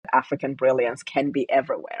African brilliance can be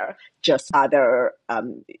everywhere, just other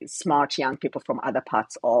smart young people from other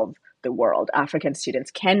parts of the world. African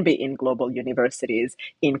students can be in global universities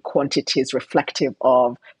in quantities reflective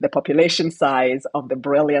of the population size, of the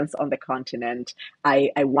brilliance on the continent.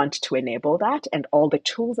 I want to enable that, and all the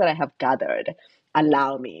tools that I have gathered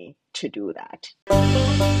allow me to do that.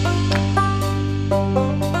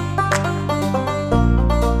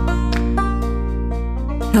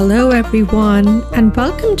 Hello, everyone, and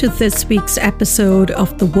welcome to this week's episode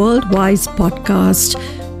of the Worldwise podcast,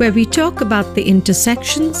 where we talk about the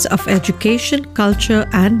intersections of education, culture,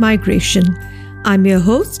 and migration. I'm your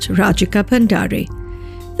host, Rajika Bhandari.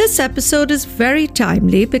 This episode is very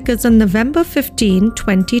timely because on November 15,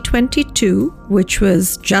 2022, which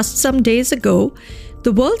was just some days ago,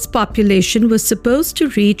 the world's population was supposed to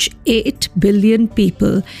reach 8 billion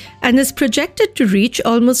people and is projected to reach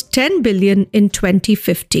almost 10 billion in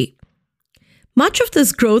 2050. Much of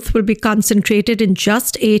this growth will be concentrated in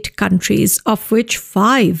just 8 countries, of which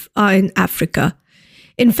 5 are in Africa.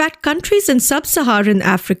 In fact, countries in sub-Saharan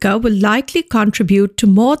Africa will likely contribute to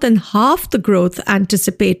more than half the growth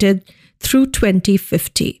anticipated through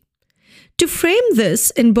 2050. To frame this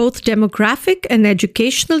in both demographic and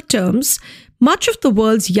educational terms, much of the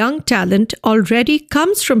world's young talent already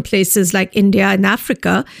comes from places like India and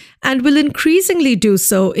Africa and will increasingly do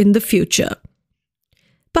so in the future.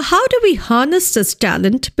 But how do we harness this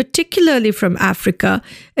talent, particularly from Africa,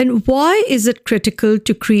 and why is it critical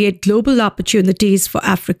to create global opportunities for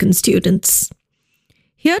African students?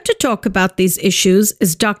 Here to talk about these issues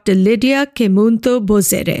is Dr. Lydiah Kemunto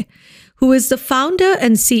Bosire, who is the founder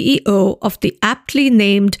and CEO of the aptly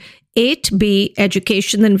named 8B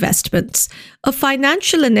Education Investments, a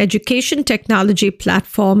financial and education technology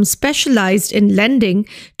platform specialized in lending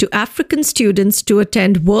to African students to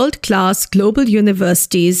attend world-class global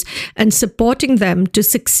universities and supporting them to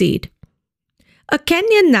succeed. A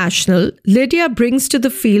Kenyan national, Lydiah brings to the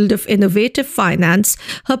field of innovative finance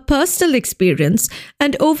her personal experience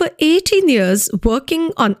and over 18 years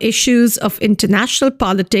working on issues of international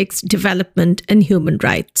politics, development, and human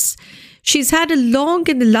rights. She's had a long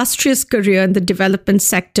and illustrious career in the development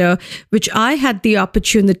sector, which I had the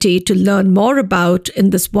opportunity to learn more about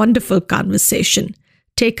in this wonderful conversation.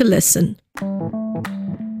 Take a listen.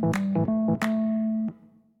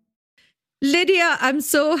 Lydiah, I'm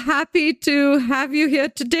so happy to have you here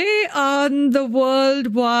today on the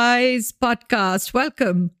Worldwise podcast.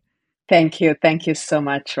 Welcome. Thank you. Thank you so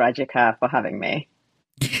much, Rajika, for having me.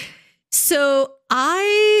 So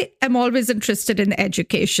I am always interested in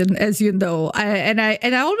education, as you know, and I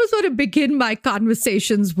always want to begin my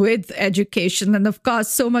conversations with education. And of course,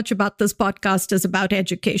 so much about this podcast is about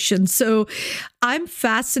education. So I'm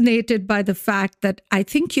fascinated by the fact that I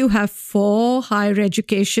think you have 4 higher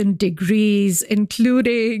education degrees,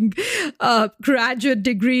 including graduate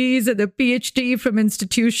degrees and a PhD from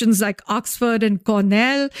institutions like Oxford and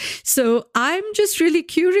Cornell. So I'm just really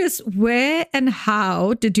curious, where and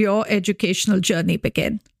how did your educational journey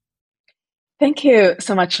begin? Thank you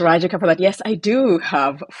so much, Rajika, for that. Yes, I do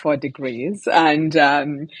have 4 degrees. And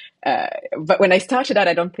but when I started out,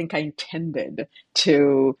 I don't think I intended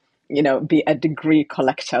to, be a degree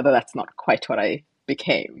collector, although that's not quite what I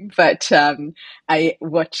became. But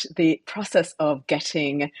what the process of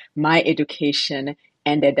getting my education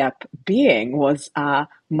ended up being was a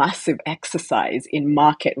massive exercise in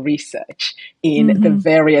market research in the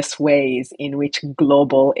various ways in which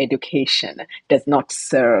global education does not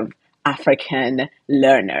serve African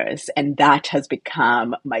learners. And that has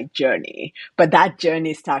become my journey. But that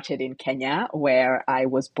journey started in Kenya, where I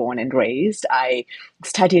was born and raised. I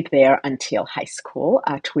studied there until high school,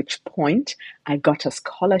 at which point I got a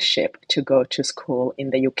scholarship to go to school in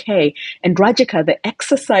the UK. And Rajika, the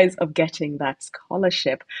exercise of getting that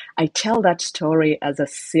scholarship, I tell that story as a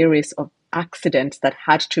series of accidents that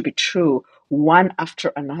had to be true one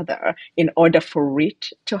after another in order for it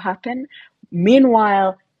to happen.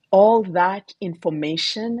 Meanwhile, all that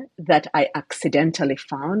information that I accidentally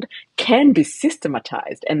found can be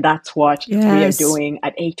systematized. And that's what we are doing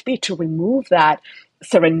at 8B, to remove that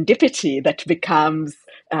serendipity that becomes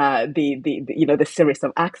the series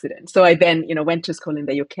of accidents. So I then, went to school in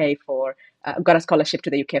the UK got a scholarship to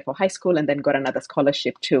the UK for high school, and then got another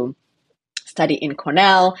scholarship to study in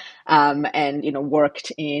Cornell, and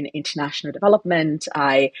worked in international development.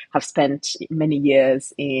 I have spent many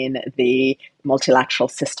years in the multilateral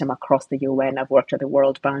system across the UN. I've worked at the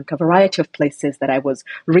World Bank, a variety of places that I was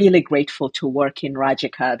really grateful to work in,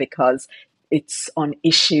 Rajika, because it's on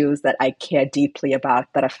issues that I care deeply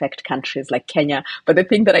about that affect countries like Kenya. But the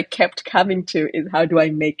thing that I kept coming to is, how do I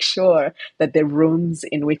make sure that the rooms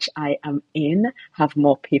in which I am in have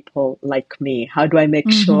more people like me? How do I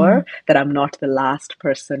make sure that I'm not the last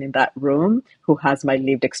person in that room who has my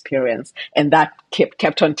lived experience? And that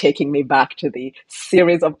kept on taking me back to the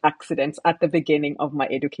series of accidents at the beginning of my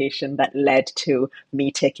education that led to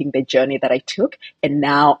me taking the journey that I took. And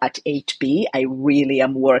now at 8B, I really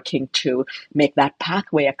am working to make that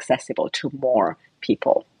pathway accessible to more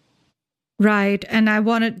people. Right. And I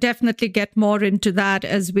want to definitely get more into that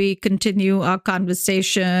as we continue our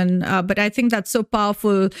conversation. But I think that's so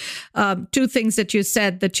powerful. Two things that you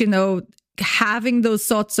said, that, having those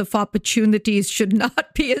sorts of opportunities should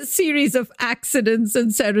not be a series of accidents and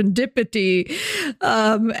serendipity.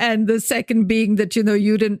 And the second being that,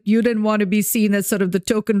 you didn't want to be seen as sort of the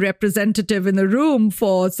token representative in the room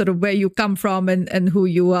for sort of where you come from and who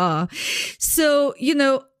you are. So,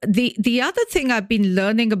 the other thing I've been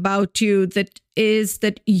learning about you is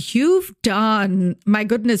that you've done, my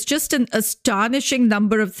goodness, just an astonishing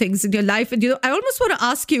number of things in your life. And, I almost want to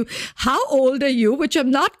ask you, how old are you? Which I'm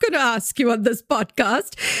not going to ask you on this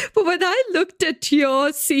podcast. But when I looked at your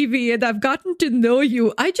CV and I've gotten to know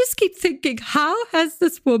you, I just keep thinking, how has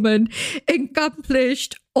this woman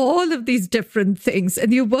accomplished all of these different things?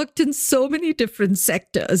 And you worked in so many different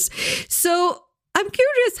sectors. So I'm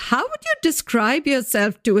curious, how would you describe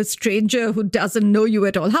yourself to a stranger who doesn't know you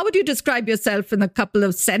at all? How would you describe yourself in a couple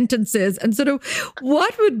of sentences? And sort of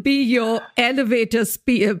what would be your elevator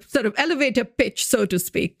pitch, so to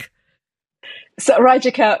speak? So,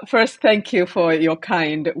 Rajika, first, thank you for your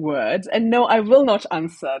kind words. And no, I will not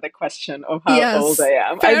answer the question of how old I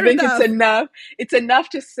am. I think it's enough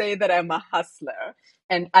to say that I'm a hustler.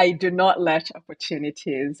 And I do not let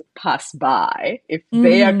opportunities pass by. If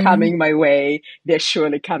they are coming my way, they're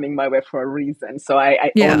surely coming my way for a reason. So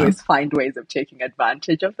I always find ways of taking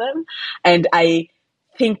advantage of them. And I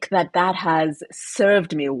think that has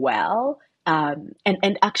served me well. And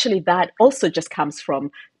actually, that also just comes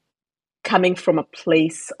from coming from a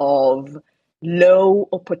place of low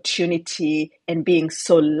opportunity and being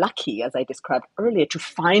so lucky, as I described earlier, to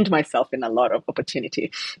find myself in a lot of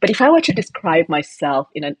opportunity. But if I were to describe myself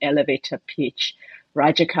in an elevator pitch,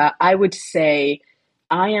 Rajika, I would say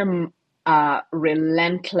I am a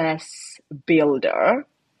relentless builder.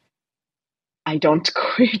 I don't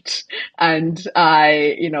quit. And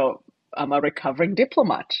I'm a recovering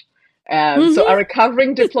diplomat. So a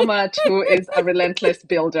recovering diplomat who is a relentless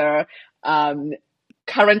builder,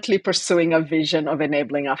 currently pursuing a vision of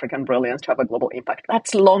enabling African brilliance to have a global impact.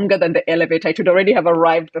 That's longer than the elevator. I should already have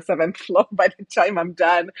arrived at the 7th floor by the time I'm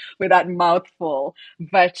done with that mouthful.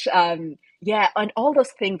 But and all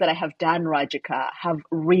those things that I have done, Rajika, have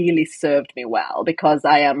really served me well, because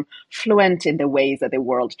I am fluent in the ways that the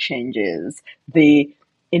world changes, the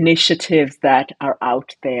initiatives that are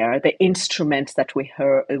out there, the instruments that we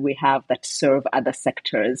have that serve other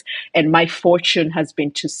sectors. And my fortune has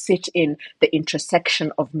been to sit in the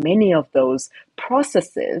intersection of many of those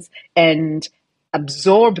processes and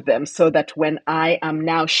absorb them, so that when I am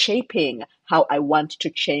now shaping how I want to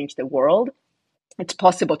change the world, it's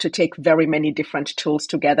possible to take very many different tools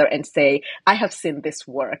together and say, I have seen this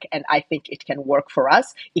work and I think it can work for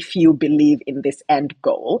us if you believe in this end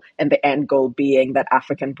goal. And the end goal being that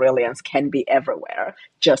African brilliance can be everywhere,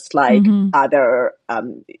 just like other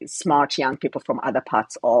smart young people from other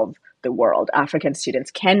parts of the world. African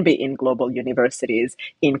students can be in global universities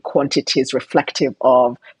in quantities reflective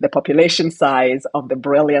of the population size, of the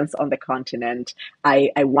brilliance on the continent.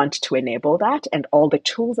 I want to enable that, and all the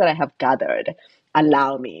tools that I have gathered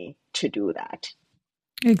allow me to do that.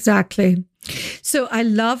 Exactly. So I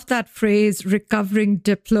love that phrase, recovering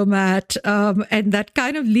diplomat. And that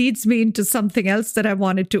kind of leads me into something else that I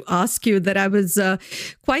wanted to ask you, that I was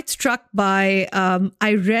quite struck by.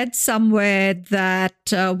 I read somewhere that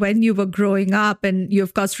when you were growing up, and you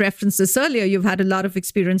of course referenced this earlier, you've had a lot of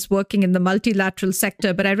experience working in the multilateral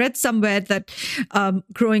sector, but I read somewhere that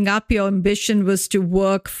growing up, your ambition was to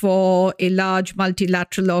work for a large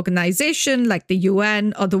multilateral organization like the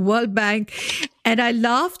UN or the World Bank. And I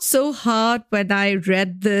laughed so hard when I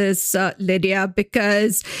read this, Lydia,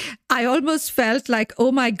 because I almost felt like,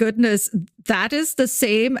 oh my goodness, that is the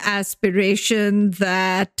same aspiration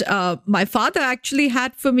that my father actually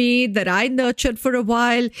had for me, that I nurtured for a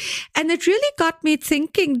while. And it really got me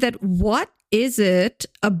thinking that what is it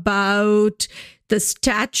about the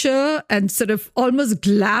stature and sort of almost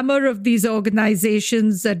glamour of these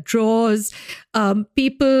organizations that draws young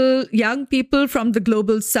people from the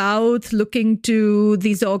global south looking to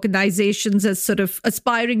these organizations as sort of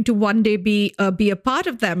aspiring to one day be a part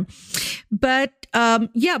of them. But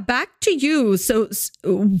back to you. So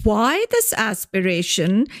why this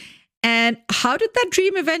aspiration, and how did that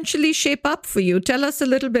dream eventually shape up for you? Tell us a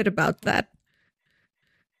little bit about that.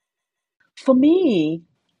 For me,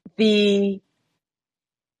 the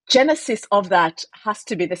genesis of that has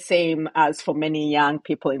to be the same as for many young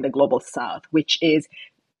people in the global south, which is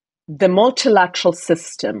the multilateral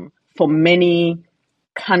system for many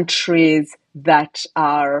countries that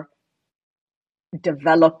are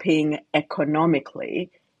developing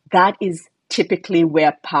economically. That is typically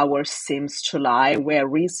where power seems to lie, where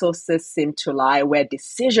resources seem to lie, where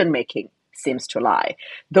decision making seems to lie.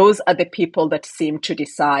 Those are the people that seem to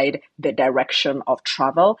decide the direction of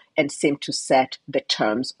travel and seem to set the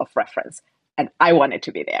terms of reference. And I wanted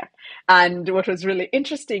to be there. And what was really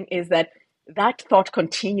interesting is that thought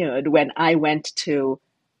continued when I went to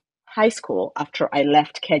high school after I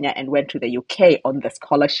left Kenya and went to the UK on the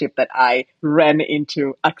scholarship that I ran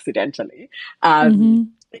into accidentally.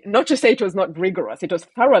 Not to say it was not rigorous, it was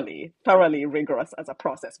thoroughly rigorous as a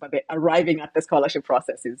process, but the arriving at the scholarship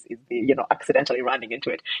process is the, accidentally running into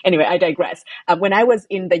it. Anyway, I digress. When I was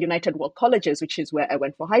in the United World Colleges, which is where I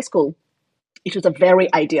went for high school, it was a very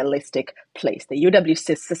idealistic place. The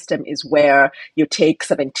UWC system is where you take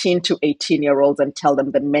 17 to 18-year-olds and tell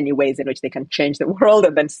them the many ways in which they can change the world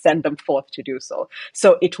and then send them forth to do so.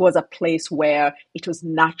 So it was a place where it was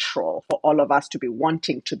natural for all of us to be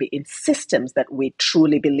wanting to be in systems that we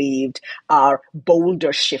truly believed are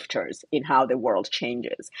boulder shifters in how the world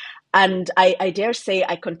changes. And I dare say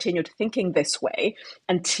I continued thinking this way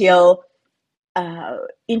until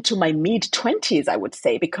into my mid-20s, I would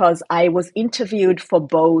say, because I was interviewed for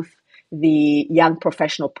both the Young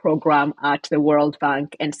Professional Program at the World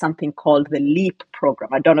Bank and something called the LEAP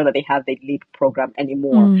program. I don't know that they have the LEAP program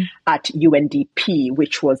anymore at UNDP,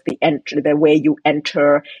 which was the way you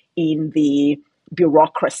enter in the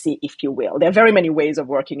bureaucracy, if you will. There are very many ways of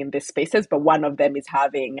working in these spaces, but one of them is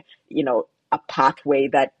having, a pathway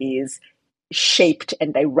that is shaped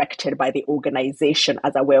and directed by the organization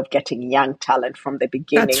as a way of getting young talent from the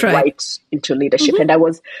beginning right into leadership. And I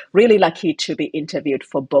was really lucky to be interviewed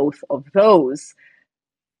for both of those.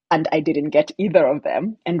 And I didn't get either of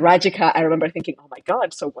them. And Rajika, I remember thinking, oh my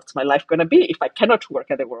God, so what's my life going to be if I cannot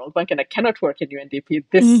work at the World Bank and I cannot work in UNDP?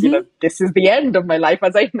 This is the end of my life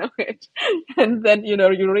as I know it. And then, you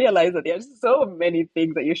realize that there's so many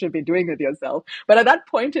things that you should be doing with yourself. But at that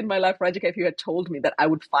point in my life, Rajika, if you had told me that I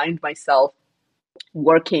would find myself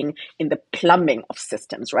working in the plumbing of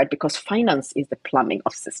systems, right? Because finance is the plumbing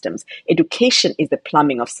of systems. Education is the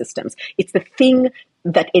plumbing of systems. It's the thing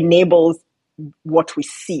that enables what we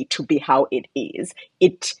see to be how it is.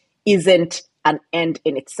 It isn't an end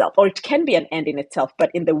in itself, or it can be an end in itself,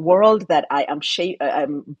 but in the world that I am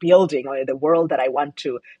I'm building, or the world that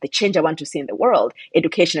the change I want to see in the world,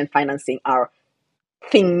 education and financing are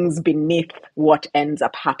things beneath what ends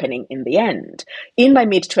up happening in the end. In my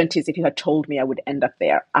mid-20s, if you had told me I would end up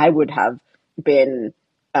there, I would have been,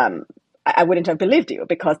 I wouldn't have believed you,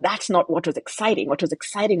 because that's not what was exciting. What was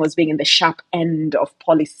exciting was being in the sharp end of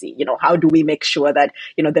policy. How do we make sure that,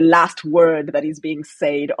 the last word that is being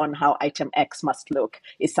said on how item X must look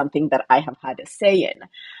is something that I have had a say in.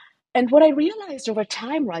 And what I realized over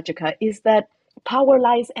time, Rajika, is that power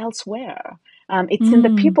lies elsewhere. It's in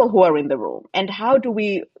the people who are in the room. And how do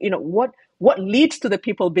we, what leads to the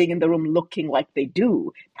people being in the room looking like they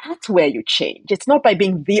do? That's where you change. It's not by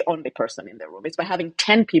being the only person in the room. It's by having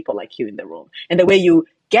 10 people like you in the room. And the way you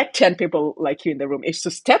get 10 people like you in the room is to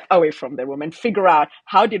step away from the room and figure out,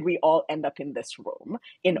 how did we all end up in this room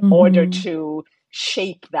in order to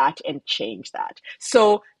shape that and change that?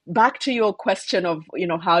 So back to your question of,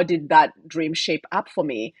 how did that dream shape up for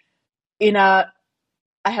me?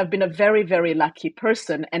 I have been a very, very lucky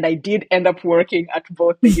person, and I did end up working at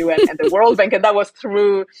both the UN and the World Bank, and that was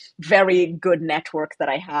through very good networks that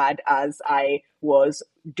I had as I was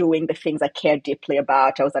doing the things I cared deeply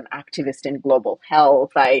about. I was an activist in global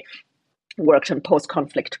health. I worked on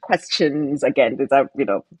post-conflict questions. Again, these are,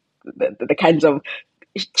 the kinds of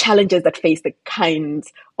challenges that face the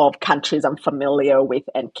kinds of countries I'm familiar with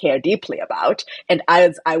and care deeply about. And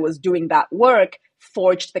as I was doing that work,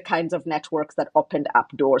 forged the kinds of networks that opened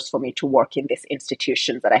up doors for me to work in these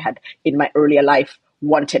institutions that I had in my earlier life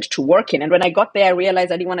wanted to work in. And when I got there, I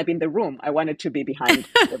realized I didn't want to be in the room. I wanted to be behind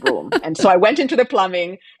the room. And so I went into the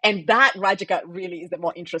plumbing. And that, Rajika, really is the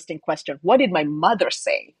more interesting question. What did my mother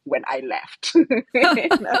say when I left?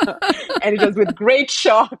 And it was with great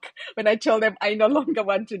shock when I told them, I no longer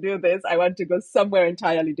want to do this. I want to go somewhere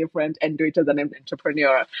entirely different and do it as an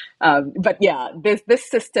entrepreneur. But yeah, these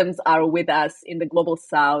systems are with us in the global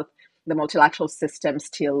South. The multilateral system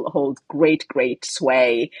still holds great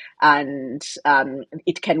sway, and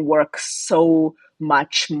it can work so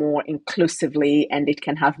much more inclusively, and it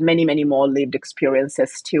can have many more lived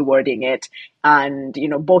experiences stewarding it. And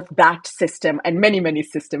both that system and many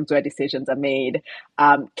systems where decisions are made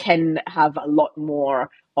can have a lot more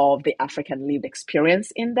of the African lived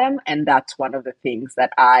experience in them, and that's one of the things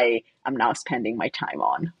that I am now spending my time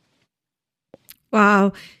on.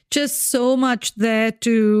 Wow. Just so much there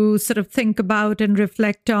to sort of think about and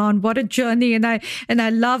reflect on. What a journey. And I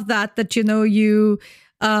love that, you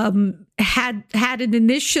had an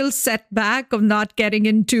initial setback of not getting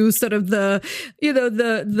into sort of the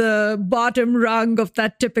bottom rung of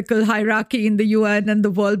that typical hierarchy in the UN and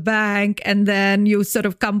the World Bank. And then you sort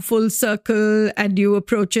of come full circle and you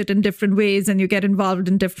approach it in different ways and you get involved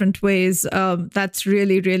in different ways. That's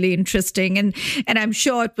really interesting. And I'm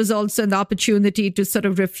sure it was also an opportunity to sort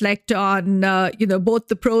of reflect on, both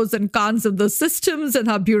the pros and cons of those systems and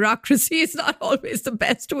how bureaucracy is not always the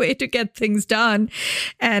best way to get things done.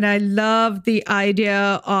 And I love the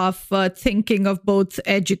idea of thinking of both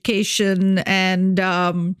education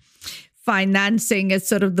and financing as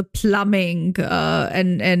sort of the plumbing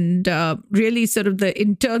and really sort of the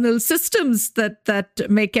internal systems that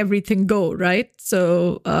make everything go, right?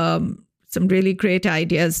 So some really great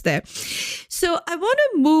ideas there. So I want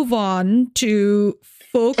to move on to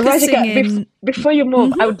focusing Rajika, before you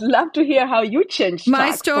move, I would love to hear how you changed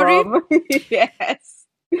my story. Yes.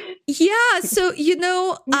 Yeah. So,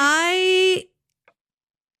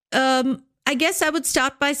 I guess I would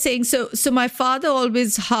start by saying, so my father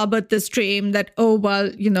always harbored this dream that,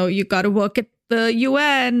 you got to work at the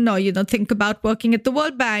UN or, think about working at the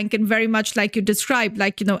World Bank, and very much like you described,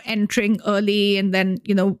 like, entering early and then,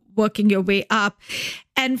 working your way up.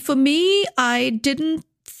 And for me, I didn't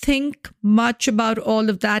think much about all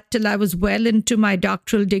of that till I was well into my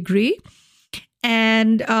doctoral degree.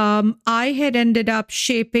 And I had ended up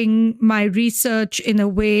shaping my research in a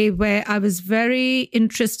way where I was very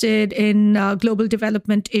interested in global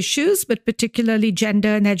development issues, but particularly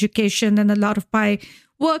gender and education. And a lot of my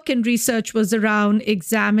work and research was around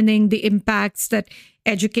examining the impacts that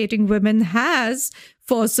educating women has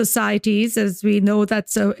for societies. As we know,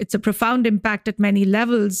 it's a profound impact at many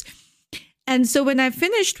levels. And so when I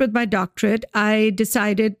finished with my doctorate, I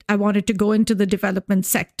decided I wanted to go into the development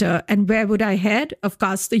sector. And where would I head? Of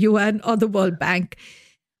course, the UN or the World Bank.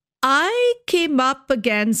 I came up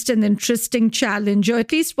against an interesting challenge, or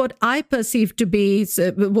at least what I perceived to be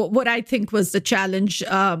what I think was the challenge,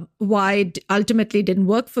 why it ultimately didn't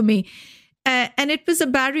work for me. And it was a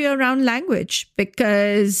barrier around language,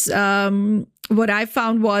 because what I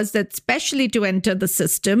found was that, especially to enter the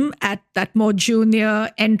system at that more junior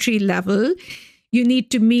entry level, you need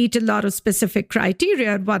to meet a lot of specific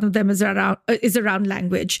criteria. One of them is around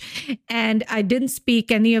language. And I didn't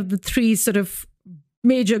speak any of the three sort of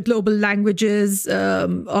major global languages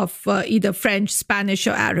of either French, Spanish,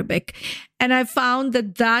 or Arabic. And I found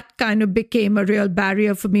that kind of became a real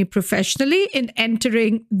barrier for me professionally in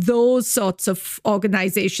entering those sorts of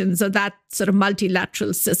organizations or that sort of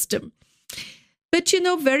multilateral system. But,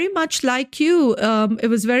 very much like you, it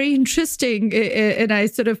was very interesting. And I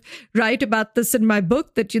sort of write about this in my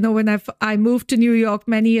book that, when I moved to New York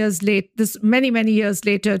many years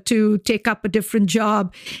later to take up a different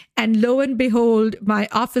job. And lo and behold, my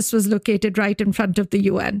office was located right in front of the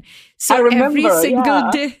UN. So I remember, every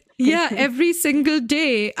single day. Yeah, every single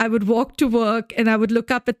day I would walk to work and I would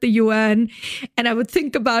look up at the UN and I would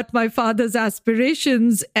think about my father's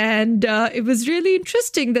aspirations. And it was really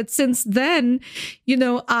interesting that since then,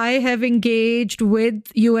 I have engaged with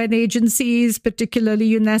UN agencies,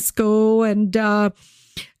 particularly UNESCO and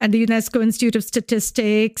the UNESCO Institute of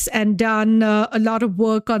Statistics, and done a lot of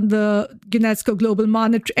work on the UNESCO Global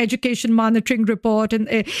Education Monitoring Report.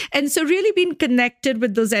 And so really been connected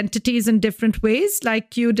with those entities in different ways,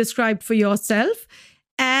 like you described for yourself.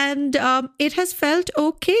 And it has felt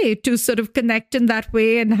okay to sort of connect in that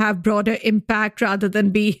way and have broader impact rather than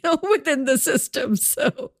be within the system.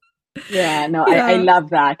 So... Yeah, no, yeah. I love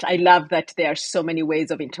that. I love that there are so many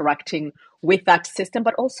ways of interacting with that system,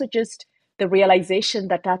 but also just the realization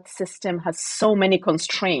that that system has so many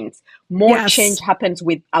constraints. More change happens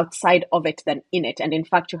outside of it than in it. And in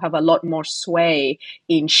fact, you have a lot more sway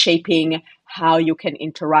in shaping how you can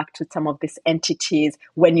interact with some of these entities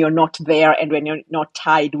when you're not there and when you're not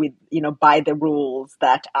tied with, by the rules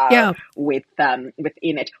that are Yeah. within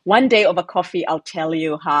it. One day over coffee, I'll tell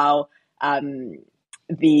you how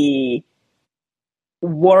the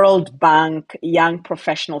World Bank Young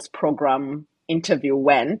Professionals Program interview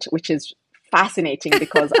went, which is fascinating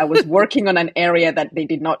because I was working on an area that they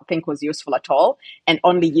did not think was useful at all. And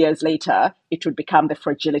only years later, it would become the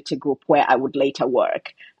fragility group where I would later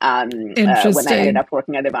work when I ended Interesting. up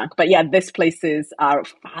working at the bank. But yeah, these places are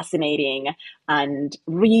fascinating and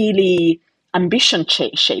really ambition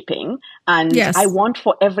shaping. And I Yes. want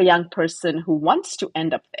for every young person who wants to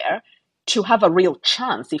end up there to have a real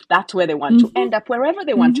chance. If that's where they want to Hmm. end up, wherever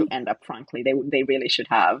they want Hmm. to end up, frankly, they really should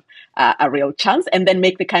have a real chance, and then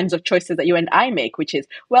make the kinds of choices that you and I make, which is,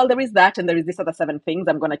 well, there is that and there is this other 7 things,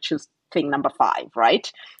 I'm going to choose thing number 5,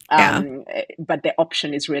 right? Yeah. But the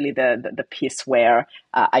option is really the piece where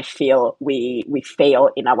I feel we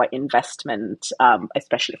fail in our investment,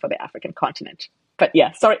 especially for the African continent. But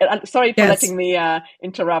yeah, sorry for Yes. letting me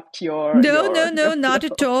interrupt No, no, your no, not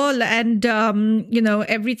at flow. all. And,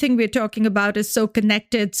 everything we're talking about is so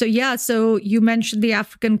connected. So, yeah, so you mentioned the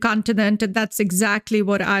African continent, and that's exactly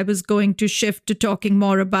what I was going to shift to talking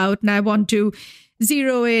more about. And I want to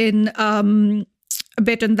zero in a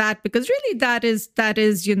bit on that because really that is,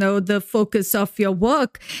 the focus of your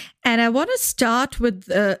work. And I want to start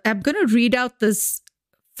with, I'm going to read out this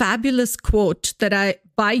fabulous quote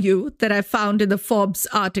by you that I found in the Forbes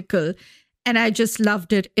article. And I just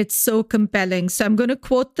loved it. It's so compelling. So I'm going to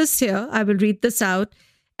quote this here. I will read this out.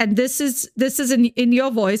 And this is in your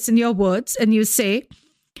voice, in your words. And you say,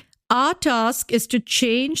 our task is to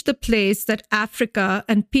change the place that Africa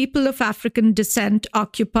and people of African descent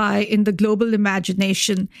occupy in the global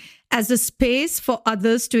imagination as a space for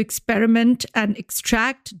others to experiment and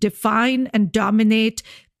extract, define, and dominate,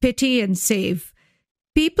 pity, and save.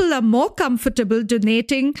 People are more comfortable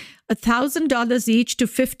donating $1,000 each to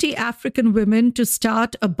 50 African women to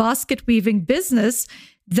start a basket weaving business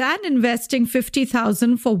than investing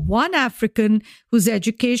 50,000 for one African whose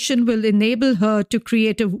education will enable her to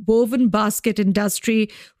create a woven basket industry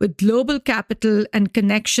with global capital and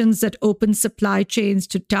connections that open supply chains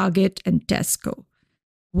to Target and Tesco.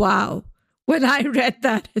 Wow. When I read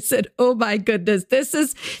that, I said, "Oh my goodness, this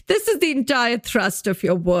is the entire thrust of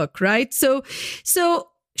your work, right?" So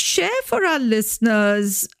share for our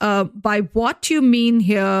listeners by what you mean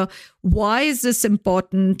here. Why is this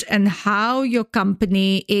important, and how your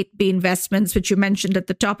company 8B Investments, which you mentioned at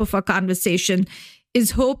the top of our conversation,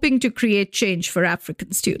 is hoping to create change for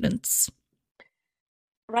African students.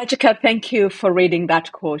 Rajika, thank you for reading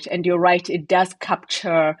that quote. And you're right, it does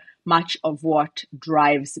capture much of what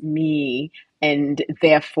drives me and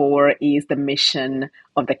therefore is the mission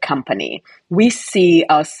of the company. We see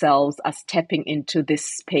ourselves as stepping into this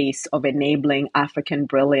space of enabling African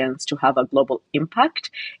brilliance to have a global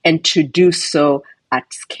impact and to do so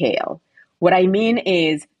at scale. What I mean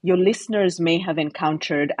is, your listeners may have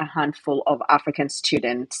encountered a handful of African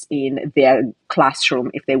students in their classroom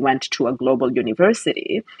if they went to a global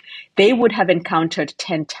university. They would have encountered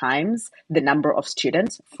 10 times the number of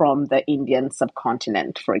students from the Indian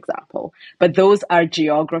subcontinent, for example. But those are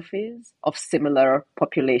geographies of similar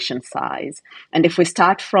population size. And if we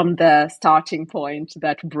start from the starting point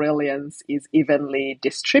that brilliance is evenly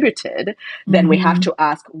distributed, then we have to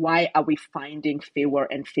ask, why are we finding fewer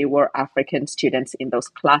and fewer African students in those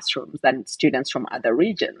classrooms than students from other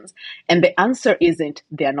regions? And the answer isn't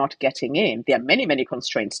they're not getting in. There are many, many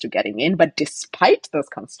constraints to getting in, but despite those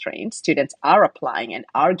constraints, students are applying and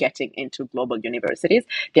are getting into global universities.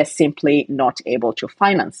 They're simply not able to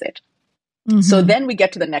finance it. So then we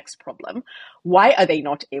get to the next problem. Why are they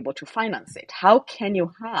not able to finance it? How can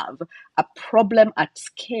you have a problem at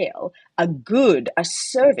scale, a good, a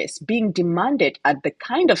service being demanded at the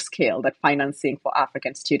kind of scale that financing for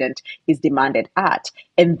African students is demanded at,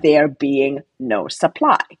 and there being no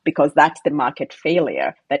supply? Because that's the market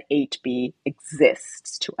failure that 8B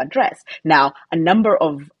exists to address. Now, a number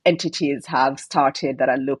of entities have started that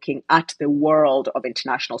are looking at the world of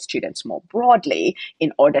international students more broadly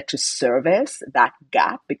in order to service that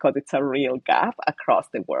gap, because it's a real gap across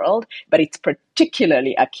the world, but it's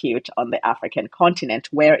particularly acute on the African continent,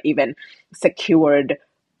 where even a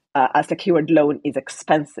secured loan is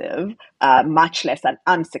expensive, much less an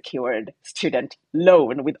unsecured student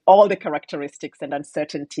loan, with all the characteristics and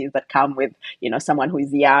uncertainties that come with, someone who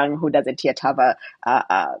is young, who doesn't yet have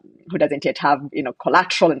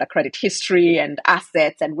collateral and a credit history and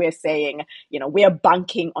assets. And we're saying, we're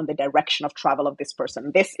banking on the direction of travel of this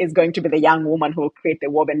person. This is going to be the young woman who will create the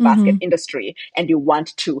woven basket industry. And you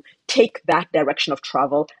want to take that direction of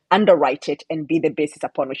travel underwrite it and be the basis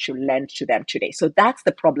upon which you lend to them today. So that's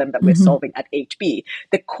the problem that we're Mm-hmm. solving at 8B.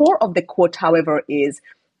 The core of the quote, however, is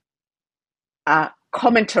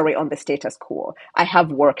commentary on the status quo. I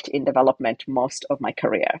have worked in development most of my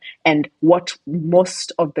career, and what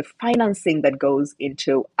most of the financing that goes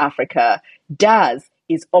into Africa does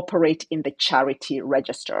is operate in the charity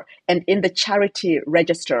register. And in the charity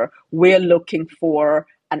register, we're looking for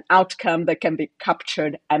an outcome that can be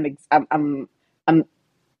captured. I'm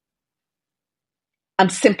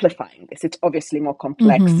simplifying this. It's obviously more Mm-hmm.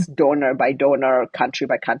 complex, donor by donor, country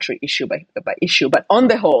by country, issue by issue. But on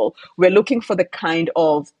the whole, we're looking for the kind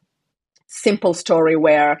of simple story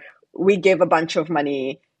where we give a bunch of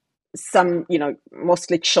money. Some,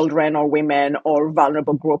 mostly children or women or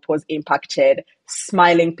vulnerable group was impacted,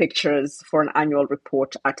 smiling pictures for an annual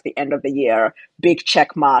report at the end of the year, big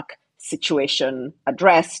check mark, situation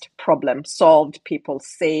addressed, problem solved, people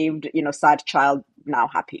saved, sad child, now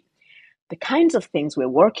happy. The kinds of things we're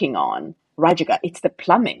working on, Rajika, it's the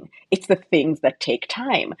plumbing. It's the things that take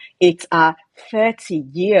time. It's a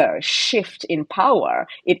 30-year shift in power.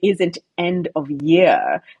 It isn't end of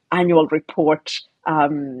year annual report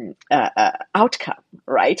outcome,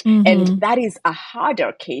 right? And Mm-hmm. that is a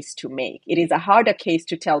harder case to make. It is a harder case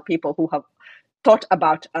to tell people who have thought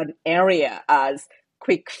about an area as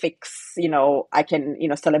quick fix, I can,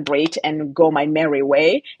 celebrate and go my merry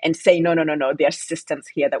way, and say, no, no, no, no, there are systems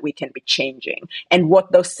here that we can be changing. And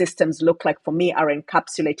what those systems look like for me are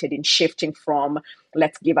encapsulated in shifting from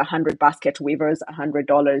let's give 100 basket weavers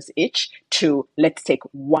 $100 each to let's take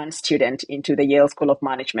one student into the Yale School of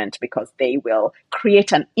Management because they will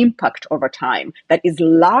create an impact over time that is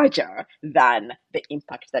larger than the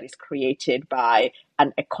impact that is created by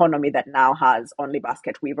an economy that now has only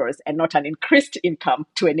basket weavers and not an increased income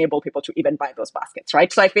to enable people to even buy those baskets,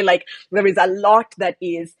 right? So I feel like there is a lot that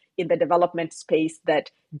is in the development space that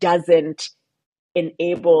doesn't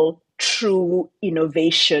enable true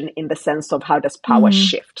innovation in the sense of how does power Mm-hmm.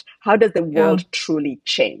 shift? How does the Yeah. world truly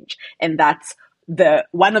change? And that's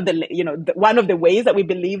one of the ways that we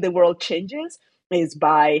believe the world changes is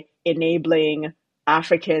by enabling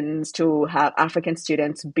Africans to have African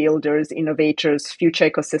students, builders, innovators, future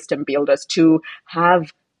ecosystem builders to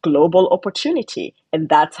have global opportunity. And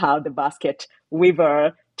that's how the basket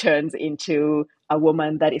weaver turns into a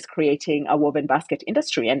woman that is creating a woven basket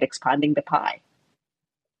industry and expanding the pie.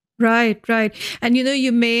 Right, right. And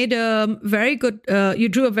you made a very good, you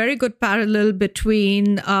drew a very good parallel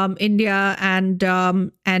between India and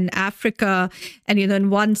Africa. And, in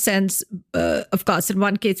one sense, of course, in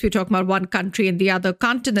one case, we're talking about one country and the other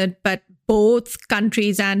continent, but both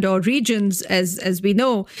countries and or regions, as we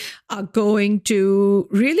know, are going to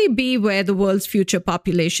really be where the world's future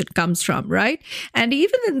population comes from, right? And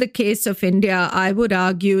even in the case of India, I would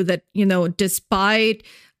argue that, despite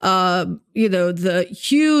the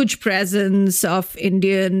huge presence of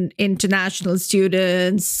Indian international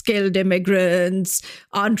students, skilled immigrants,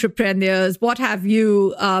 entrepreneurs, what have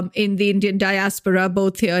you, in the Indian diaspora,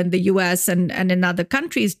 both here in the US and in other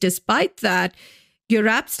countries. Despite that, you're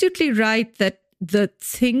absolutely right that the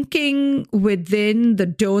thinking within the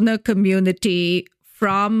donor community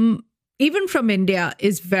even from India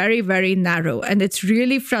is very, very narrow. And it's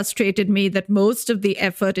really frustrated me that most of the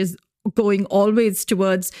effort is going always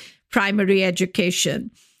towards primary education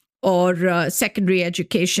or secondary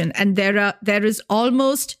education. And there is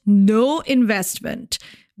almost no investment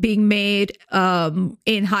being made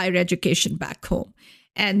in higher education back home.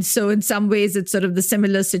 And so in some ways, it's sort of the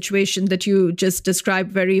similar situation that you just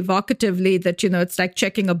described very evocatively, that, it's like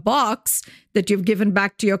checking a box that you've given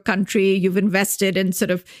back to your country. You've invested in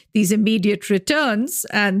sort of these immediate returns,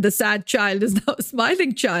 and the sad child is now a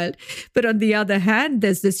smiling child. But on the other hand,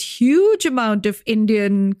 there's this huge amount of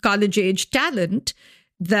Indian college-age talent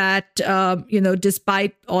that,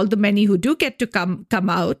 despite all the many who do get to come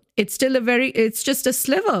out, it's still it's just a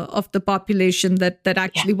sliver of the population that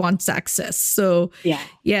actually wants access. So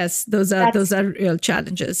yes, those are real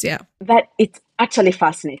challenges. Yeah. That it's actually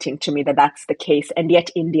fascinating to me that that's the case. And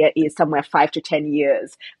yet India is somewhere 5 to 10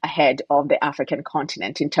 years ahead of the African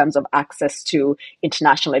continent in terms of access to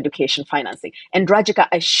international education financing. And Rajika,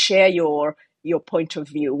 I share your point of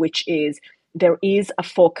view, which is there is a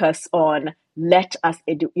focus on let's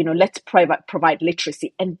provide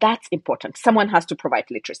literacy. And that's important. Someone has to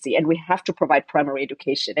provide literacy, and we have to provide primary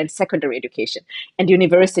education and secondary education and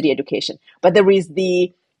university education. But there is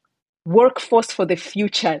the workforce for the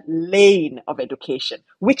future lane of education,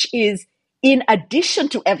 which is in addition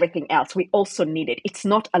to everything else, we also need it. It's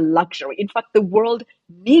not a luxury. In fact, the world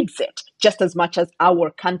needs it just as much as our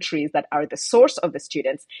countries that are the source of the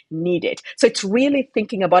students need it. So it's really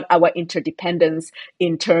thinking about our interdependence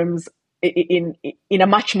in terms in a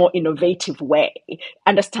much more innovative way,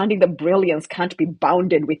 understanding that brilliance can't be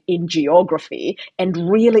bounded within geography and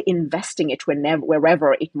really investing it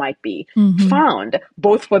wherever it might be found,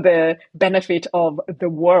 both for the benefit of the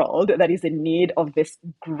world that is in need of this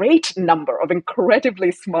great number of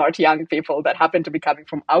incredibly smart young people that happen to be coming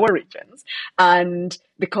from our regions, and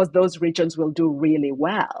because those regions will do really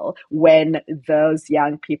well when those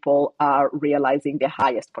young people are realizing their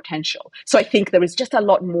highest potential. So I think there is just a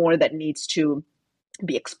lot more that needs to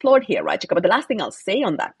be explored here, right, Jacob? But the last thing I'll say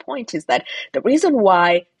on that point is that the reason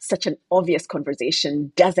why such an obvious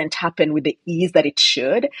conversation doesn't happen with the ease that it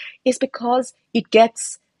should is because it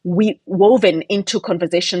gets woven into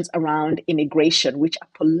conversations around immigration, which are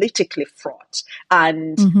politically fraught,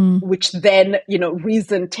 and which then,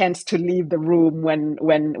 reason tends to leave the room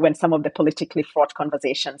when some of the politically fraught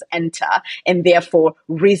conversations enter, and therefore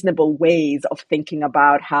reasonable ways of thinking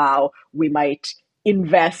about how we might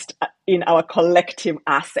invest in our collective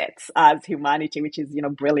assets as humanity, which is,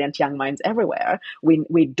 brilliant young minds everywhere.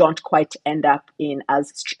 We don't quite end up in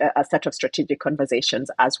as a set of strategic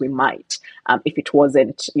conversations as we might if it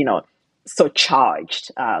wasn't, so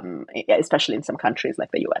charged, especially in some countries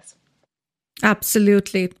like the US.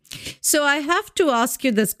 Absolutely. So I have to ask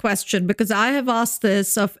you this question because I have asked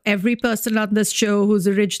this of every person on this show who's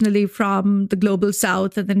originally from the global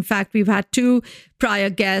south. And in fact, we've had two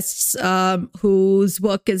prior guests whose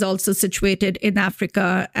work is also situated in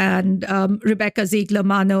Africa, and Rebecca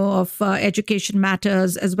Ziegler-Mano of Education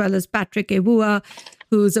Matters, as well as Patrick Ewua,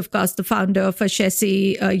 who's, of course, the founder of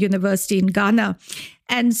Ashesi University in Ghana.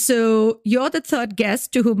 And so you're the third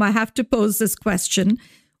guest to whom I have to pose this question.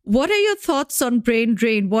 What are your thoughts on brain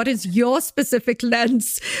drain? What is your specific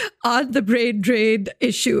lens on the brain drain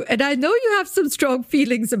issue? And I know you have some strong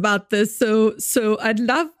feelings about this, so I'd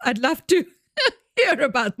love to hear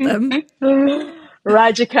about them.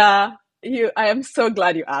 Rajika, I am so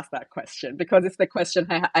glad you asked that question, because it's the question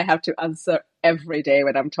I have to answer every day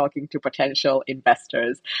when I'm talking to potential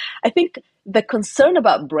investors. I think the concern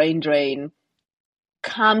about brain drain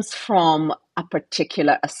comes from a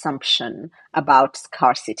particular assumption about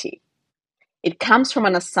scarcity. It comes from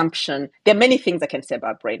an assumption. There are many things I can say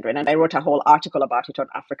about brain drain, and I wrote a whole article about it on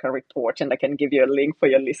Africa Report, and I can give you a link for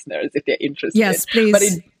your listeners if they're interested. Yes,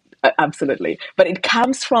 please. Absolutely. But it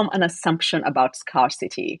comes from an assumption about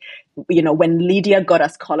scarcity. When Lydiah got a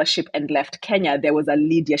scholarship and left Kenya, there was a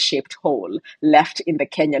Lydiah-shaped hole left in the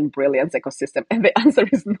Kenyan Brilliance ecosystem. And the answer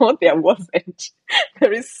is no, there wasn't.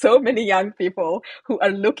 There is so many young people who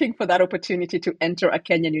are looking for that opportunity to enter a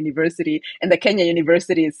Kenyan university, and the Kenyan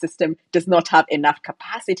university system does not have enough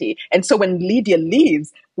capacity. And so when Lydiah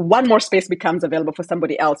leaves, one more space becomes available for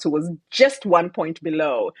somebody else who was just 1 point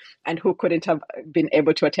below and who couldn't have been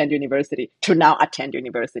able to attend university to now attend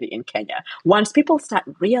university in Kenya. Once people start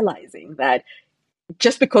realizing that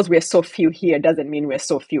just because we're so few here doesn't mean we're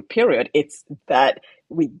so few, period. It's that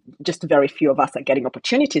very few of us are getting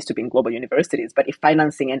opportunities to be in global universities. But if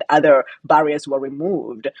financing and other barriers were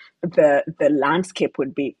removed, the landscape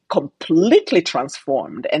would be completely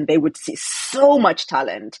transformed, and they would see so much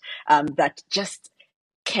talent that just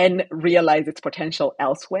can realize its potential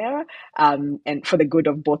elsewhere, and for the good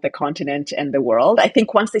of both the continent and the world. I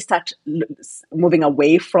think once they start moving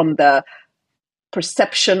away from the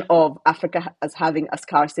perception of Africa as having a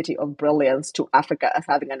scarcity of brilliance to Africa as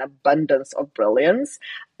having an abundance of brilliance,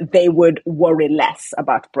 they would worry less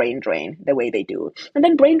about brain drain the way they do. And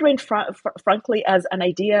then brain drain, frankly, as an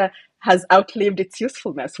idea, has outlived its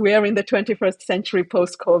usefulness. We are in the 21st century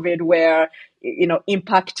post-COVID, where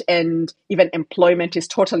impact and even employment is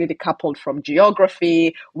totally decoupled from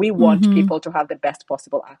geography. We want people to have the best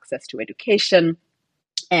possible access to education,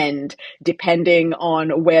 and depending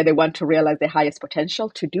on where they want to realize their highest potential,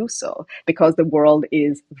 to do so, because the world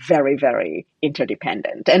is very, very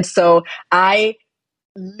interdependent. And so I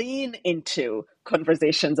lean into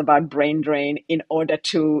conversations about brain drain in order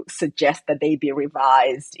to suggest that they be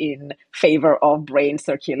revised in favor of brain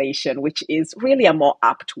circulation, which is really a more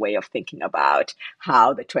apt way of thinking about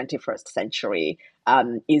how the 21st century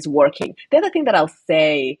is working. The other thing that I'll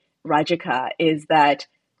say, Rajika, is that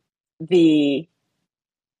the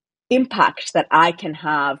impact that I can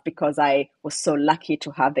have because I was so lucky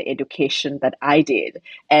to have the education that I did,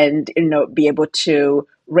 and be able to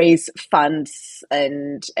raise funds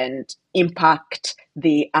and impact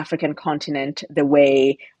the African continent the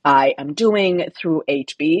way I am doing through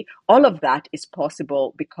HB. All of that is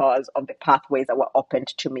possible because of the pathways that were opened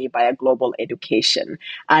to me by a global education.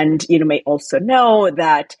 And you may also know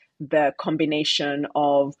that the combination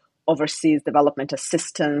of overseas development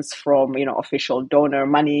assistance from official donor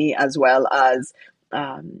money, as well as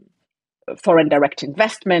um, foreign direct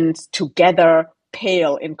investments, together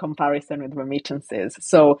pale in comparison with remittances.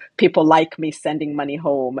 So people like me sending money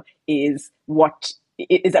home is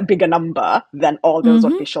a bigger number than all those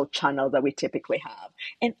Mm-hmm. official channels that we typically have.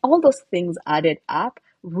 And all those things added up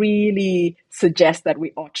really suggest that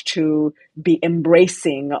we ought to be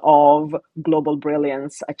embracing of global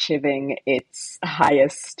brilliance achieving its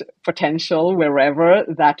highest potential wherever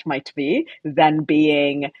that might be, than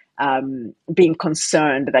being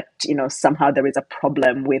concerned that somehow there is a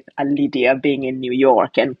problem with a Lydia being in New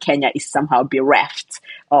York and Kenya is somehow bereft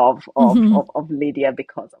of Lydia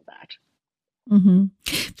because of that. Mm-hmm.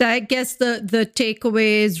 I guess the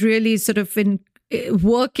takeaway is really sort of in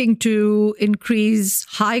working to increase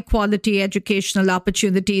high quality educational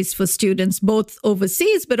opportunities for students, both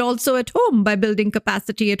overseas, but also at home by building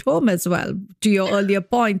capacity at home as well. To your earlier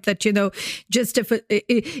point that, just if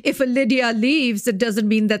a Lydia leaves, it doesn't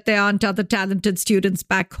mean that there aren't other talented students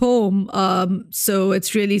back home. So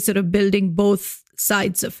it's really sort of building both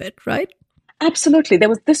sides of it, right? Absolutely. There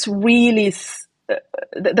was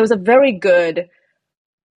a very good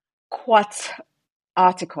Quartz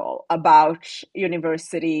article about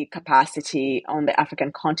university capacity on the African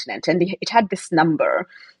continent. And it had this number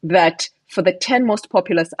that for the 10 most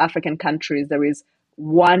populous African countries, there is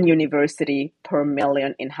one university per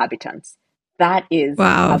million inhabitants. That is a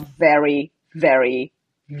Wow. very, very,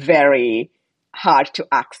 very hard to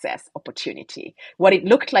access opportunity. What it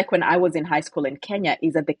looked like when I was in high school in Kenya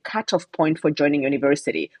is that the cutoff point for joining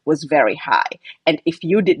university was very high. And if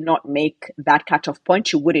you did not make that cutoff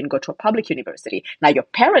point, you wouldn't go to a public university. Now, your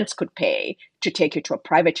parents could pay to take you to a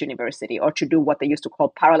private university or to do what they used to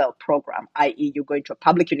call parallel program, i.e. you're going to a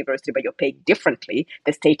public university, but you're paying differently.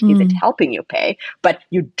 The state isn't helping you pay, but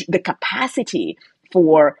the capacity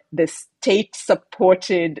for the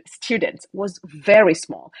state-supported students was very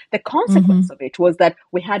small. The Mm-hmm. consequence of it was that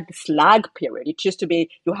we had this lag period. It used to be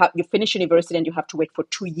you finish university and you have to wait for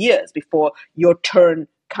 2 years before your turn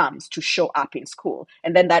comes to show up in school,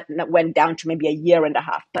 and then that went down to maybe a year and a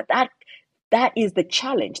half. But that is the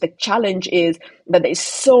challenge. The challenge is that there is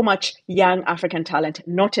so much young African talent,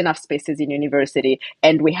 not enough spaces in university,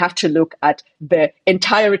 and we have to look at the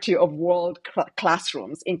entirety of world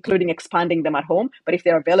classrooms, including expanding them at home. But if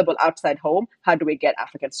they're available outside home, how do we get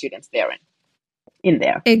African students in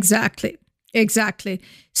there? Exactly. Exactly.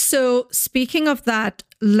 So, speaking of that,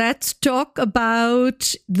 let's talk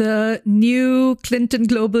about the new Clinton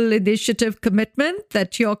Global Initiative commitment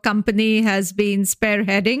that your company has been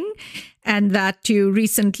spearheading and that you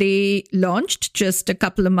recently launched just a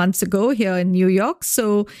couple of months ago here in New York.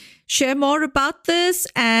 So, share more about this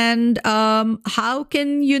and how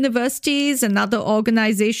can universities and other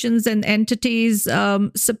organizations and entities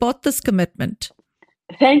support this commitment?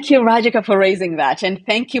 Thank you, Rajika, for raising that. And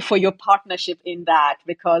thank you for your partnership in that,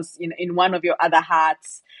 because in one of your other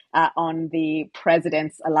hats on the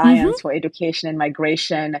President's Mm-hmm. Alliance for Education and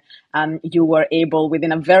Migration, you were able,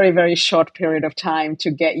 within a very, very short period of time,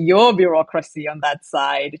 to get your bureaucracy on that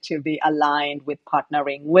side to be aligned with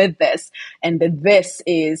partnering with this. And this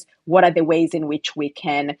is what are the ways in which we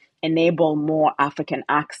can enable more African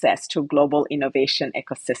access to global innovation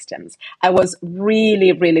ecosystems. I was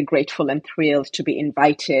really, really grateful and thrilled to be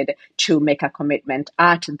invited to make a commitment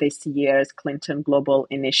at this year's Clinton Global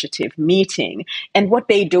Initiative meeting. And what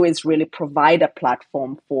they do is really provide a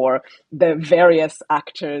platform for the various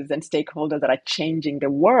actors and stakeholders that are changing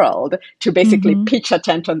the world to basically Mm-hmm. pitch a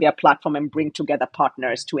tent on their platform and bring together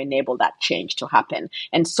partners to enable that change to happen.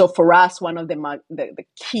 And so for us, one of the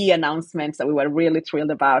key announcements that we were really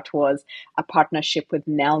thrilled about was a partnership with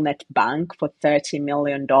Nelnet Bank for $30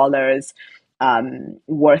 million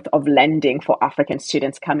worth of lending for African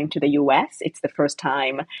students coming to the US. It's the first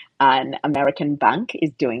time an American bank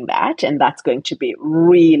is doing that, and that's going to be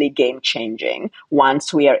really game changing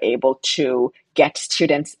once we are able to get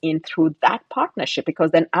students in through that partnership,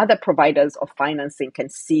 because then other providers of financing can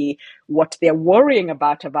see what they're worrying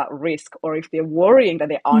about risk, or if they're worrying that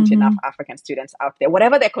there aren't enough Mm-hmm. African students out there,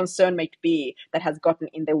 whatever their concern might be that has gotten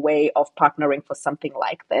in the way of partnering for something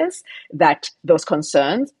like this, that those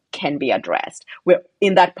concerns can be addressed. We're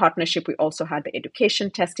in that partnership. We also had the education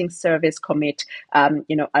testing service commit, an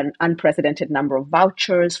unprecedented number of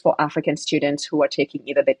vouchers for African students who are taking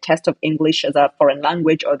either the test of English as a foreign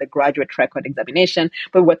language or the graduate record examination.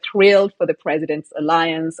 But we're thrilled for the President's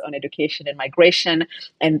Alliance on Education and Migration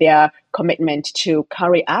and their commitment to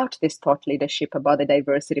carry out this thought leadership about the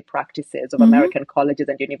diversity practices of American colleges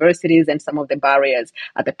and universities and some of the barriers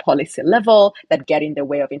at the policy level that get in the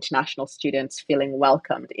way of international students feeling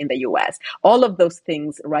welcomed in the US. All of those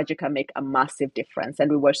things, Rajika, make a massive difference.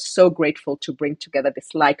 And we were so grateful to bring together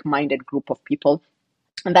this like-minded group of people.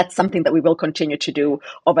 And that's something that we will continue to do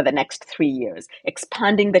over the next 3 years,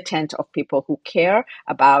 expanding the tent of people who care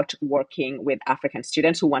about working with African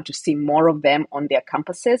students, who want to see more of them on their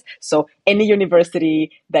campuses. So any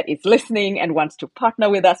university that is listening and wants to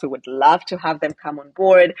partner with us, we would love to have them come on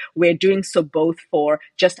board. We're doing so both for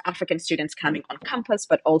just African students coming on campus,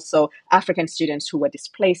 but also African students who were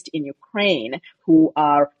displaced in Ukraine, who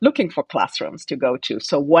are looking for classrooms to go to.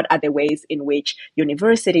 So what are the ways in which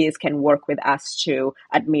universities can work with us to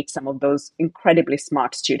admit some of those incredibly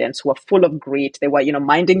smart students who are full of grit? They were,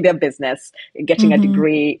 minding their business, getting a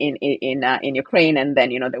degree in Ukraine, and then,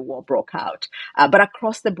 the war broke out. But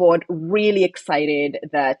across the board, really excited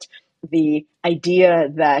that the idea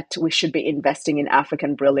that we should be investing in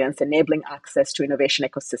African brilliance, enabling access to innovation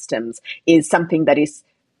ecosystems, is something that is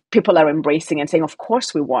people are embracing and saying, of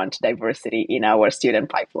course, we want diversity in our student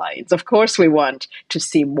pipelines. Of course, we want to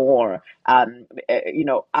see more,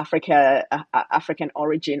 African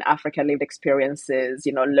origin, African lived experiences,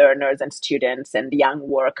 learners and students and young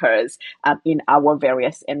workers in our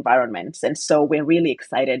various environments. And so we're really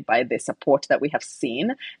excited by the support that we have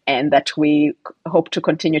seen and that we hope to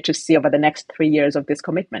continue to see over the next 3 years of this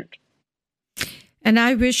commitment. And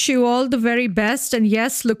I wish you all the very best. And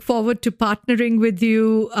yes, look forward to partnering with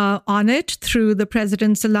you on it through the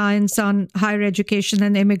President's Alliance on Higher Education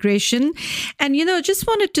and Immigration. And, just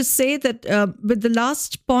wanted to say that with the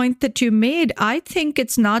last point that you made, I think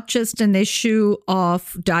it's not just an issue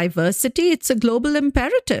of diversity, it's a global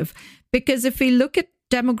imperative. Because if we look at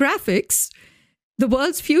demographics, the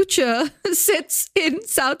world's future sits in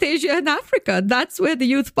South Asia and Africa. That's where the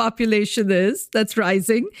youth population is, that's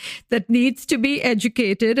rising, that needs to be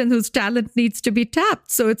educated and whose talent needs to be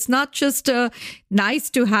tapped. So it's not just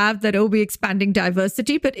nice to have that, we're expanding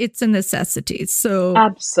diversity, but it's a necessity. So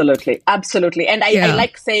absolutely. And I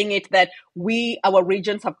like saying it that our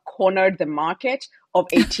regions have cornered the market of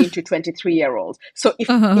 18 to 23-year-olds. So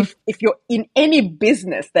if you're in any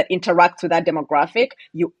business that interacts with that demographic,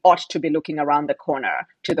 you ought to be looking around the corner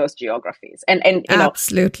to those geographies. And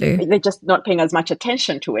absolutely, they're just not paying as much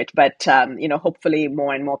attention to it. But hopefully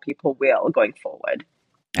more and more people will going forward.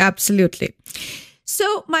 Absolutely.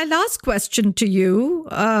 So my last question to you,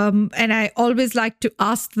 and I always like to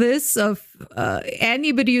ask this of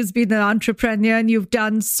anybody who's been an entrepreneur and you've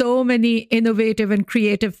done so many innovative and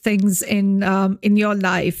creative things in your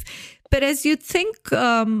life. But as you think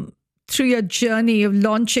through your journey of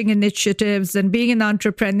launching initiatives and being an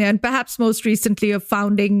entrepreneur, and perhaps most recently of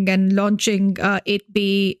founding and launching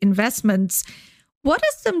 8B Investments, what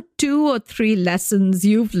are some 2 or 3 lessons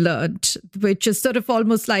you've learned, which is sort of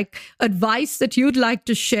almost like advice that you'd like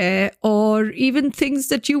to share, or even things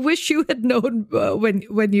that you wish you had known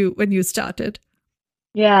when you started?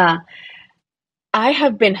 Yeah, I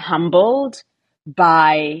have been humbled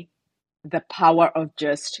by the power of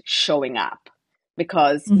just showing up,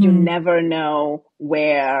 because you never know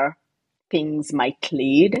where things might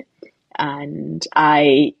lead. And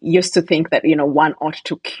I used to think that, one ought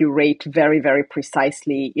to curate very, very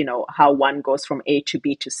precisely, how one goes from A to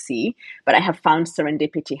B to C. But I have found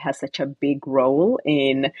serendipity has such a big role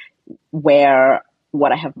in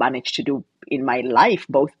what I have managed to do in my life,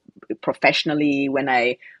 both professionally when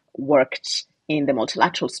I worked in the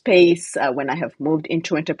multilateral space, when I have moved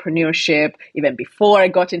into entrepreneurship, even before I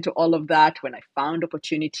got into all of that, when I found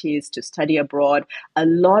opportunities to study abroad. A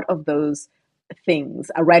lot of those things,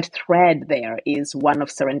 a red thread there is one of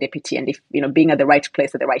serendipity, and if being at the right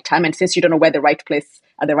place at the right time. And since you don't know where the right place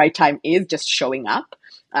at the right time is, just showing up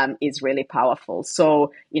is really powerful.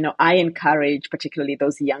 So I encourage particularly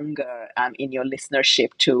those younger in your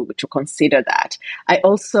listenership to consider that. I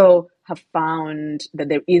also have found that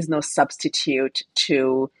there is no substitute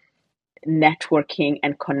to networking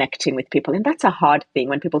and connecting with people. And that's a hard thing.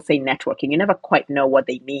 When people say networking, you never quite know what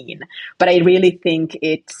they mean. But I really think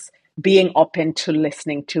it's being open to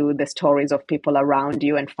listening to the stories of people around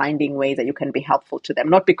you and finding ways that you can be helpful to them,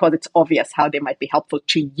 not because it's obvious how they might be helpful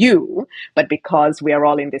to you, but because we are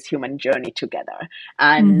all in this human journey together.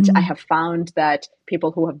 And I have found that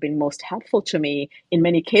people who have been most helpful to me in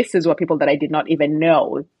many cases were people that I did not even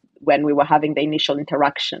know when we were having the initial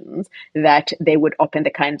interactions, that they would open the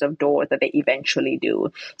kinds of doors that they eventually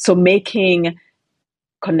do. So making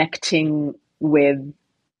connecting with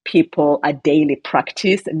people a daily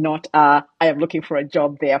practice, not I am looking for a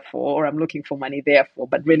job therefore, or I'm looking for money therefore,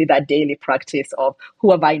 but really that daily practice of who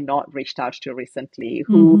have I not reached out to recently?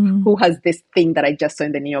 Who has this thing that I just saw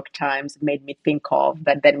in the New York Times made me think of,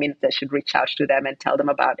 that then means I should reach out to them and tell them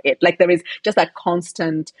about it. Like there is just that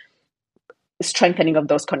constant strengthening of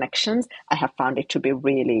those connections. I have found it to be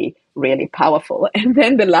really, really powerful. And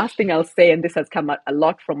then the last thing I'll say, and this has come a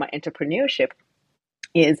lot from my entrepreneurship,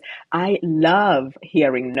 is I love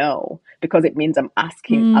hearing no, because it means I'm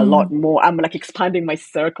asking a lot more. I'm like expanding my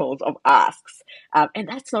circles of asks. And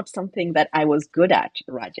that's not something that I was good at,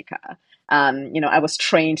 Rajika. I was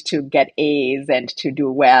trained to get A's and to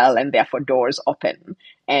do well, and therefore doors open.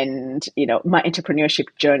 And, my entrepreneurship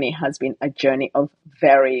journey has been a journey of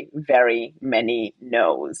very, very many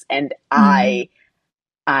no's. And I'm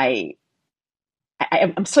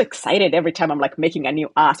so excited every time I'm like making a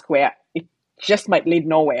new ask where it just might lead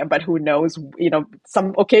nowhere, but who knows,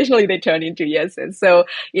 occasionally they turn into yeses. So,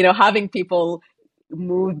 having people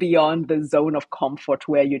move beyond the zone of comfort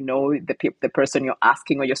where the person you're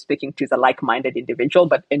asking or you're speaking to is a like-minded individual,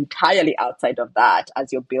 but entirely outside of that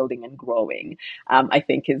as you're building and growing, I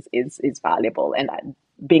think is valuable. And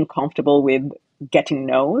being comfortable with getting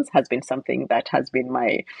no's has been something that has been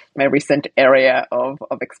my recent area of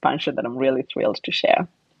expansion that I'm really thrilled to share.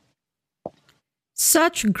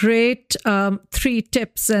 Such great 3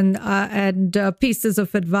 tips and pieces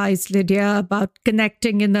of advice, Lydiah, about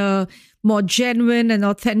connecting in a more genuine and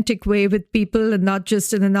authentic way with people, and not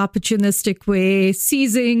just in an opportunistic way,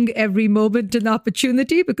 seizing every moment an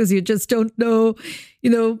opportunity because you just don't know,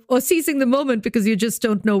 or seizing the moment because you just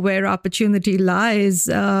don't know where opportunity lies.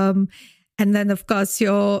 And then, of course,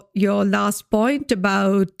 your last point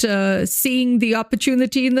about seeing the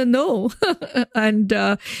opportunity in the no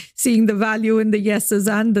and seeing the value in the yeses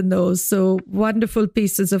and the no's. So wonderful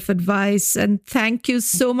pieces of advice. And thank you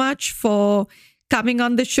so much for coming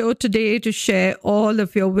on the show today to share all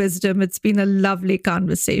of your wisdom. It's been a lovely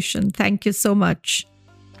conversation. Thank you so much.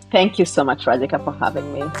 Thank you so much, Rajika, for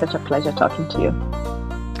having me. Such a pleasure talking to you.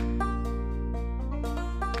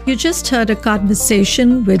 You just heard a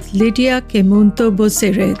conversation with Lydiah Kemunto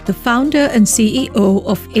Bosire, the founder and CEO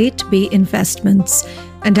of 8B Investments.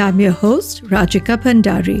 And I'm your host, Rajika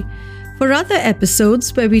Bhandari. For other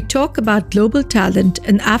episodes where we talk about global talent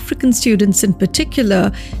and African students in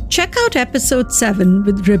particular, check out episode 7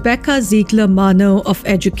 with Rebecca Ziegler-Mano of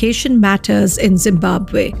Education Matters in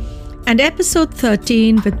Zimbabwe, and episode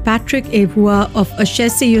 13 with Patrick Evua of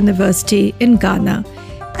Ashesi University in Ghana.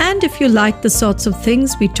 And if you like the sorts of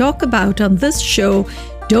things we talk about on this show,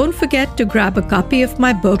 don't forget to grab a copy of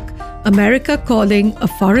my book, America Calling, a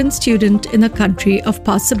Foreign Student in a Country of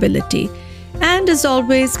Possibility. And as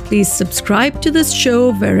always, please subscribe to this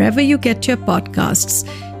show wherever you get your podcasts.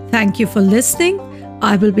 Thank you for listening.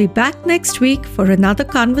 I will be back next week for another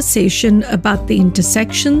conversation about the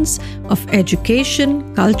intersections of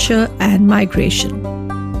education, culture, and migration.